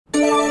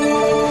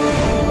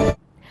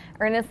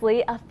Ernest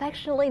Lee,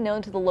 affectionately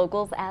known to the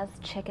locals as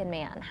Chicken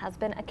Man, has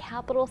been a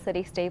capital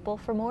city staple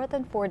for more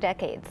than 4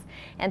 decades.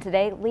 And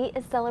today, Lee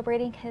is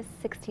celebrating his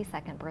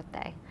 62nd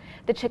birthday.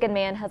 The Chicken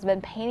Man has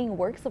been painting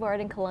works of art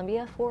in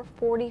Columbia for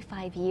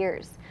 45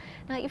 years.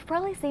 Now, you've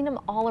probably seen him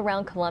all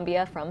around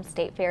Columbia, from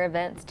state fair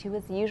events to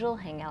his usual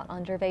hangout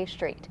on Gervais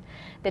Street.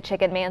 The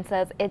Chicken Man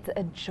says it's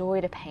a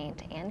joy to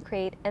paint and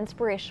create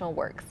inspirational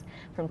works,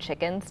 from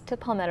chickens to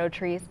palmetto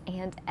trees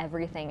and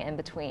everything in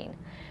between.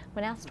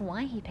 When asked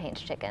why he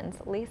paints chickens,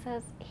 Lee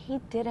says he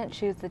didn't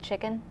choose the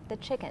chicken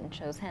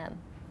chose him.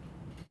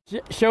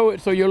 Show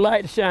it so your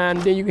light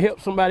shines, then you can help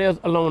somebody else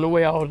along the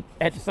way all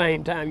at the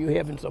same time you're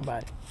helping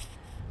somebody.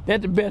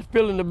 That's the best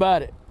feeling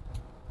about it.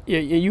 Yeah,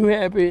 you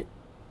happy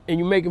and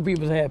you're making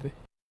people happy.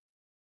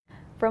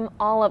 From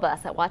all of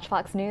us at Watch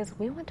Fox News,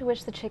 we want to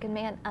wish the Chicken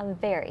Man a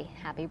very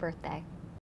happy birthday.